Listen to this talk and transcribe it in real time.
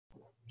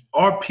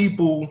our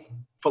people,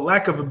 for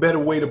lack of a better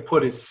way to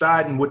put it,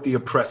 siding with the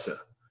oppressor.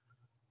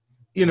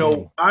 You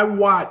know, I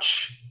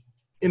watch,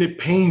 and it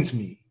pains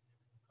me,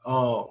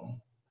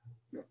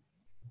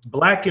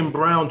 black and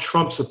brown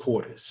Trump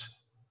supporters.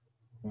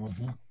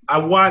 I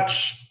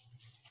watch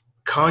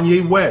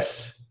Kanye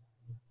West,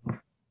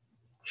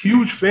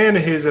 huge fan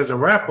of his as a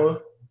rapper,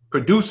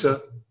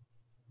 producer,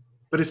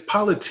 but his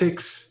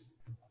politics,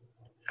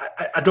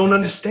 I don't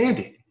understand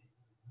it.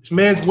 This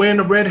man's wearing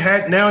a red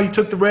hat. Now he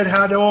took the red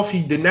hat off.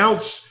 He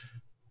denounced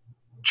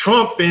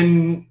Trump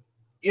and,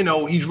 you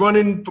know, he's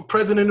running for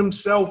president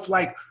himself.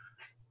 Like,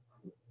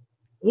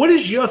 what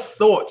is your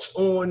thoughts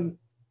on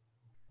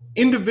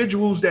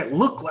individuals that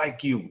look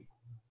like you,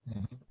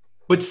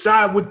 but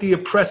side with the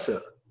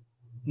oppressor,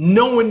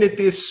 knowing that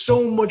there's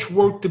so much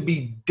work to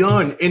be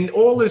done and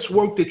all this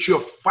work that you're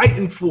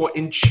fighting for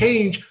and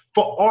change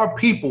for our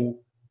people,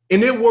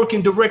 and they're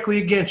working directly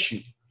against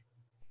you?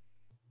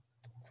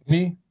 For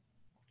me,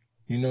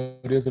 you know,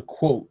 there's a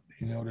quote,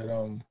 you know,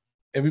 that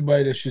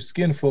everybody that's your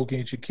skin folk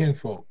ain't your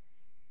kinfolk.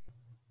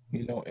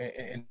 You know,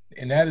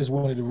 and that is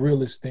one of the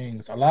realest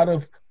things. A lot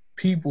of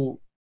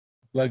people,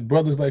 like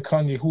brothers like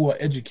Kanye, who are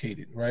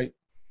educated, right?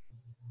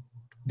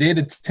 They're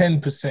the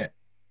 10%,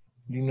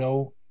 you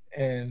know,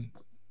 and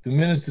the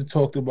minister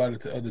talked about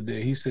it the other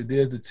day. He said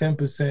there's the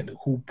 10%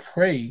 who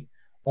prey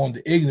on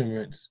the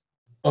ignorance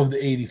of the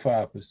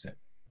 85%.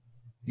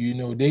 You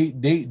know,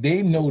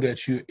 they know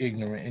that you're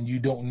ignorant and you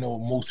don't know.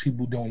 Most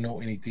people don't know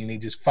anything. They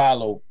just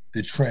follow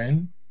the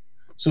trend.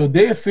 So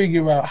they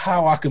figure out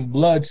how I can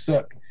blood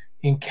suck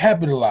and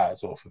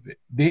capitalize off of it.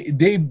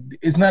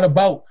 It's not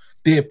about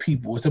their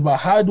people. It's about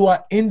how do I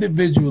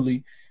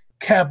individually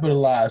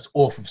capitalize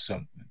off of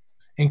something.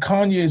 And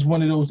Kanye is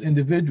one of those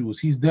individuals.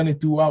 He's done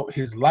it throughout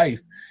his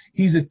life.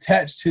 He's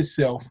attached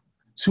himself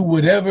to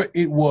whatever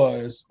it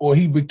was, or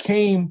he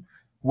became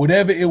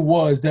whatever it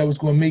was that was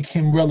going to make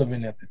him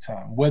relevant at the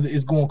time, whether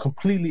it's going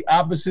completely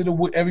opposite of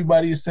what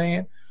everybody is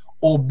saying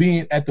or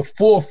being at the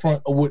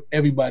forefront of what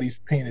everybody's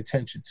paying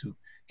attention to.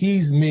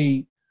 He's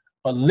made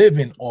a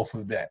living off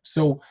of that.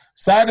 So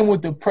siding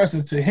with the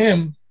oppressor to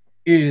him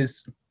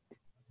is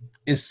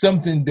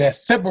something that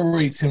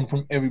separates him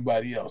from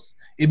everybody else.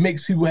 It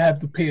makes people have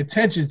to pay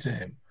attention to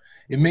him.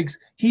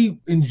 He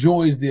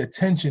enjoys the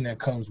attention that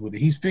comes with it.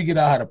 He's figured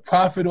out how to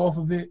profit off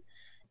of it,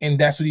 and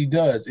that's what he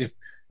does.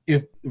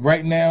 If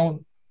right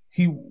now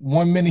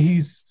one minute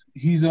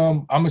he's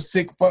I'm a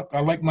sick fuck, I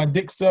like my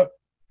dick sucked,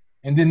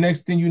 and then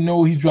next thing you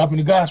know he's dropping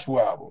a gospel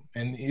album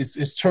and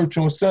it's church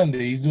on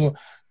Sunday.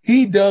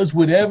 He does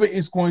whatever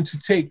it's going to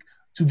take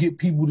to get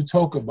people to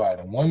talk about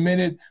him. 1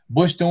 minute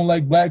Bush don't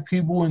like black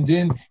people, and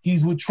then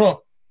he's with Trump,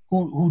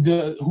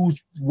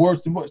 who's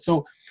worse than Bush.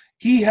 So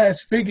he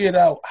has figured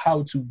out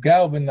how to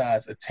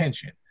galvanize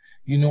attention,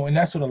 you know, and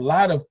that's what a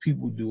lot of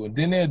people do. And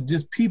then there are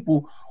just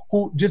people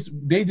who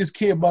they just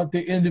care about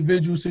their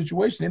individual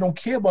situation. They don't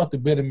care about the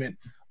betterment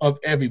of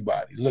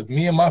everybody. Look,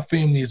 me and my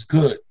family is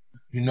good,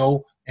 you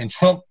know, and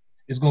Trump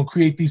is going to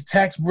create these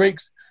tax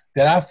breaks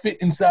that I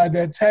fit inside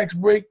that tax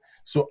break.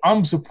 So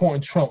I'm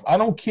supporting Trump. I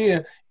don't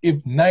care if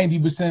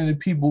 90% of the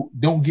people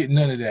don't get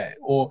none of that,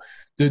 or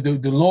the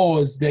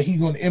laws that he's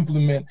going to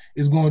implement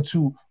is going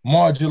to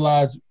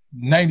marginalize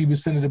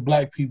 90% of the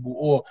black people,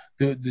 or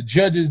the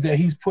judges that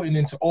he's putting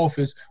into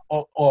office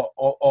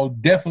are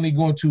definitely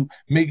going to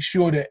make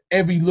sure that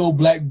every little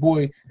black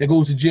boy that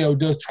goes to jail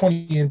does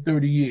 20 and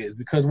 30 years.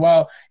 Because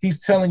while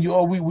he's telling you,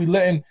 oh, we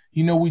letting,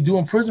 you know, we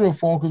doing prison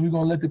reform because we're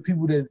going to let the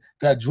people that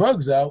got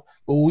drugs out,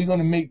 but we're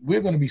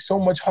going to be so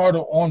much harder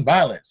on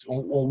violence,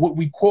 on what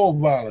we call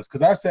violence.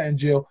 Because I sat in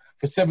jail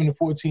for 7 to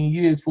 14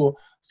 years for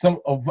some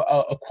of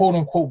a quote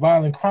unquote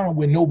violent crime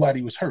where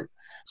nobody was hurt.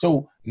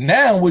 So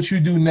now what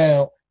you do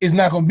now is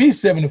not going to be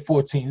 7 to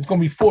 14. It's going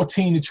to be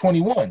 14 to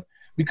 21.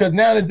 Because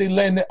now that they're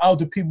letting out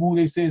the people who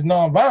they say is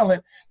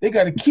nonviolent, they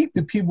got to keep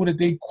the people that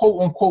they quote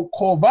unquote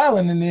call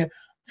violent in there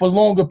for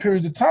longer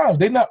periods of time.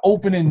 They're not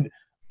opening,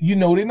 you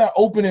know, they're not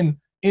opening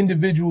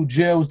individual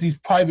jails, these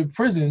private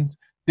prisons.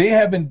 They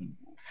haven't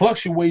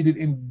fluctuated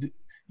in,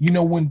 you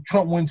know, when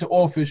Trump went to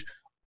office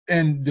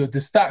and the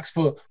stocks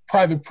for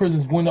private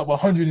prisons went up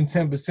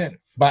 110%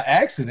 by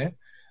accident.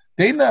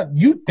 They not,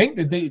 you think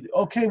that they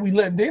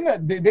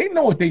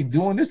know what they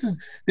doing. This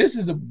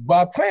is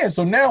by plan.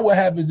 So now what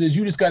happens is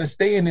you just got to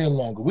stay in there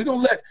longer. We're going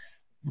to let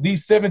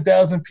these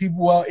 7,000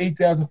 people out,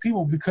 8,000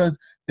 people, because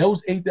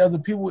those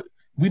 8,000 people,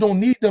 we don't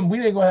need them. We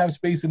ain't going to have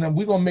space in them.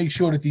 We're going to make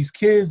sure that these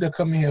kids that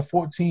come in here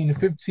 14 and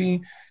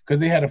 15 because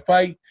they had a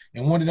fight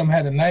and one of them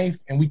had a knife,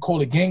 and we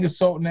call it gang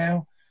assault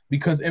now,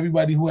 because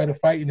everybody who had a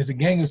fight and it's a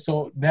gang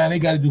assault, now they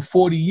got to do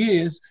 40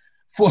 years.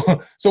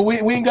 So we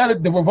ain't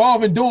got the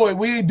revolving door.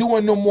 We ain't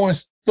doing no more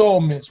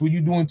installments where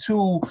you doing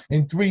 2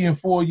 and 3 and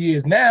 4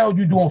 years. Now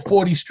you're doing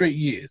 40 straight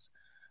years.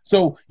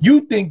 So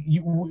you think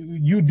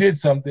you did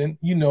something,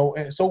 you know,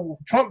 and so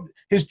Trump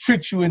has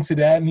tricked you into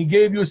that, and he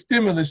gave you a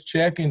stimulus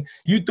check, and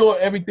you thought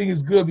everything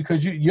is good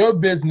because your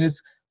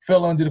business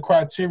fell under the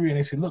criteria, and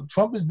they said, look,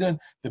 Trump has done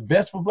the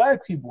best for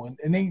black people,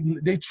 and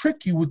they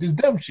trick you with this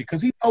dumb shit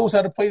because he knows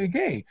how to play the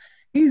game.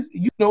 he's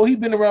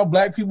been around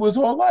black people his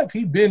whole life.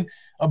 He's been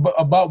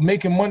about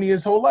making money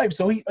his whole life.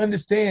 So he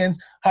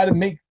understands how to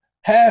make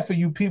half of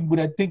you people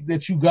that think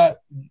that you got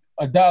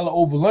 $1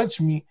 over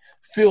lunch meat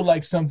feel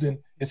like something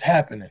is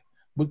happening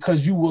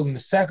because you're willing to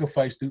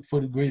sacrifice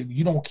for the greater.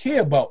 You don't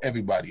care about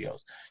everybody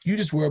else. You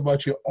just worry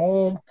about your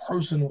own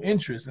personal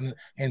interests.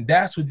 And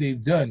that's what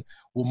they've done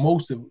with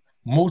most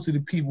of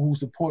the people who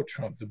support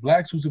Trump. The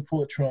blacks who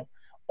support Trump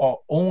are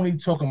only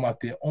talking about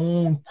their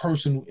own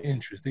personal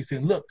interests. They say,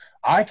 look,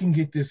 I can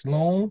get this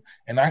loan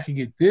and I can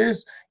get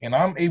this and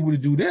I'm able to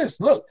do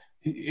this. Look,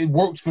 it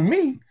works for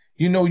me.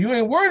 You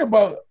ain't worried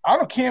about,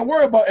 can't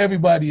worry about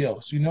everybody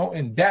else,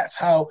 and that's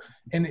how,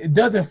 and it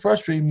doesn't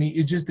frustrate me.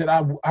 It's just that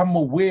I'm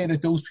aware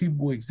that those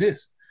people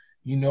exist.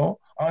 I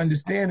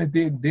understand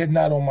that they're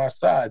not on my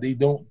side. They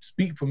don't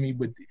speak for me,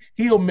 but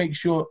he'll make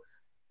sure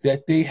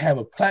that they have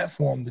a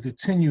platform to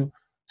continue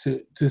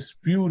to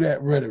spew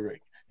that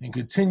rhetoric and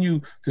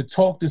continue to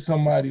talk to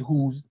somebody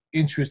whose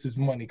interest is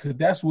money, because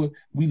that's what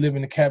we live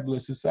in a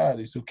capitalist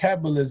society. So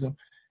capitalism,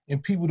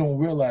 and people don't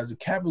realize that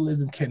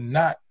capitalism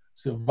cannot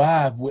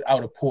survive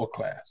without a poor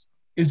class.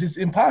 It's just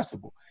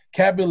impossible.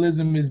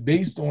 Capitalism is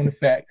based on the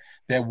fact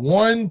that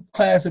one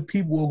class of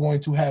people are going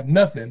to have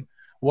nothing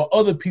while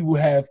other people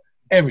have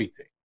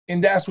everything.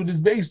 And that's what it's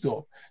based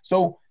on.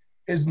 So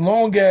as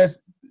long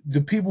as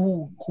the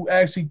people who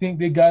actually think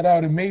they got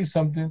out and made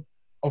something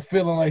are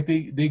feeling like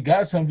they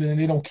got something and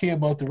they don't care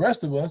about the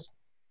rest of us,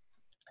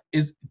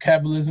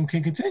 capitalism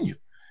can continue.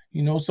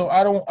 So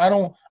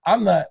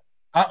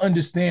I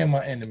understand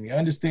my enemy. I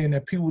understand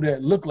that people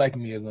that look like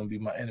me are going to be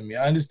my enemy.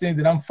 I understand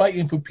that I'm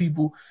fighting for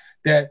people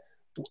that,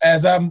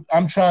 as I'm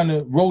trying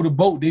to row the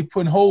boat, they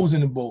putting holes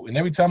in the boat. And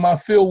every time I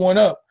fill one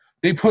up,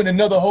 they put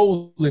another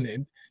hole in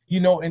it.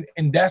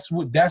 And that's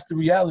the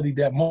reality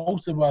that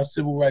most of our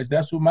civil rights,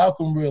 that's what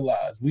Malcolm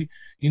realized.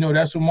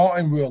 That's what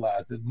Martin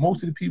realized, that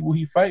most of the people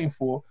he fighting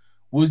for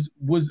was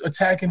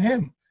attacking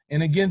him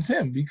and against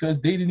him because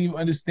they didn't even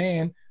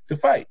understand the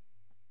fight.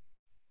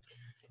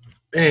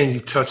 Man, you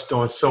touched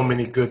on so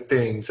many good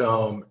things.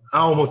 I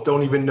almost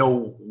don't even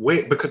know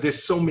where, because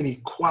there's so many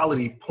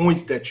quality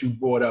points that you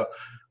brought up.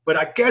 But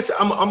I guess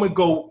I'm going to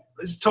go,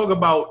 let's talk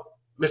about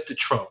Mr.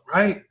 Trump,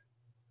 right?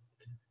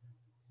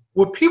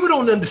 What people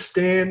don't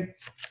understand,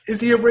 is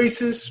he a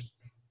racist?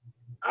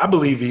 I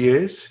believe he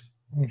is.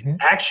 Mm-hmm.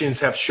 Actions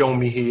have shown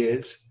me he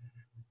is.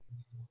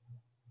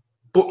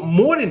 But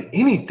more than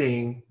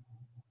anything,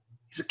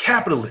 he's a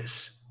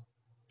capitalist.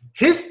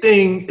 His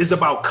thing is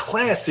about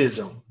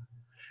classism.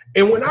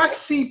 And when I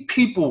see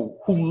people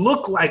who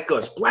look like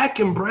us, black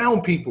and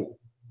brown people,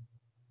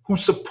 who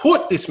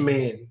support this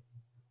man,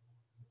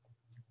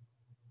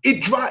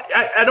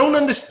 I don't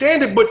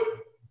understand it, but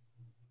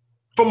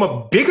from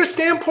a bigger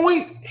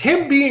standpoint,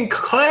 him being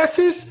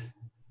classist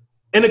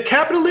and a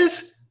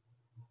capitalist,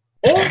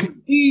 all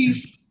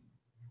these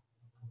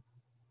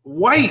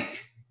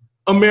white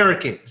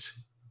Americans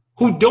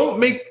who don't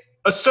make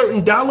a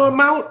certain dollar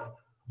amount,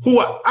 who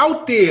are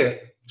out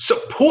there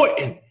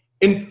supporting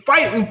and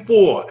fighting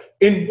for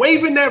and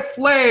waving that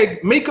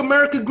flag, make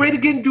America great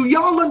again. Do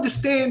y'all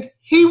understand?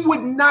 He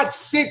would not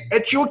sit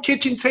at your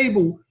kitchen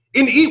table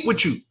and eat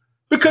with you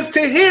because to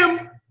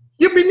him,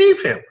 you're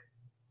beneath him.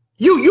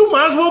 You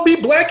might as well be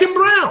black and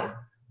brown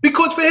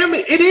because for him,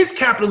 it is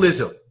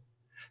capitalism.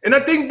 And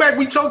I think back,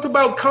 we talked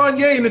about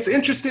Kanye, and it's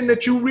interesting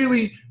that you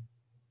really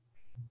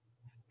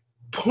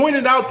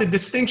pointed out the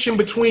distinction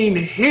between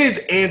his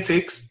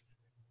antics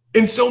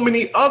and so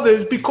many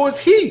others, because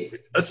he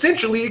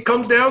essentially, it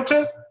comes down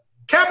to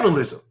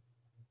capitalism.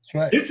 That's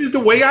right. This is the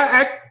way I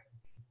act.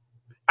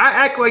 I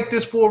act like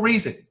this for a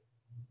reason.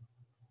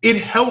 It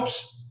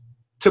helps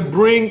to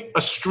bring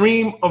a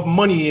stream of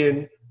money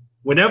in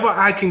whenever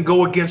I can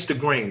go against the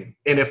grain.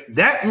 And if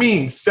that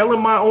means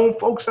selling my own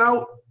folks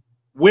out,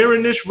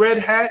 wearing this red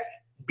hat,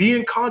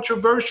 being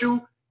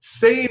controversial,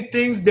 saying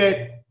things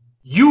that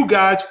you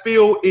guys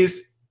feel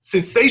is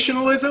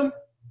sensationalism,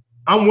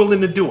 I'm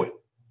willing to do it.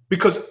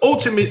 Because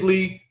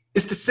ultimately,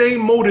 it's the same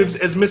motives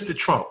as Mr.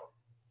 Trump.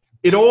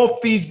 It all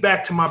feeds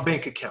back to my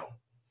bank account.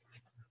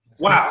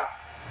 Wow.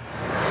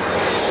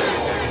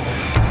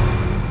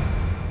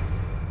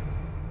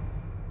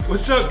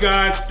 What's up,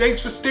 guys? Thanks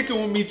for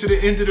sticking with me to the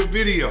end of the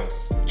video.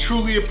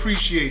 Truly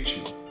appreciate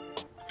you.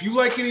 If you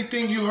like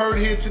anything you heard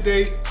here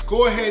today,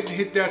 go ahead and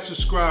hit that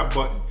subscribe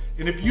button.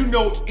 And if you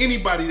know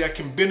anybody that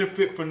can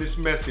benefit from this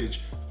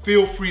message,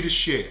 feel free to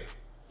share.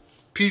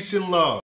 Peace and love.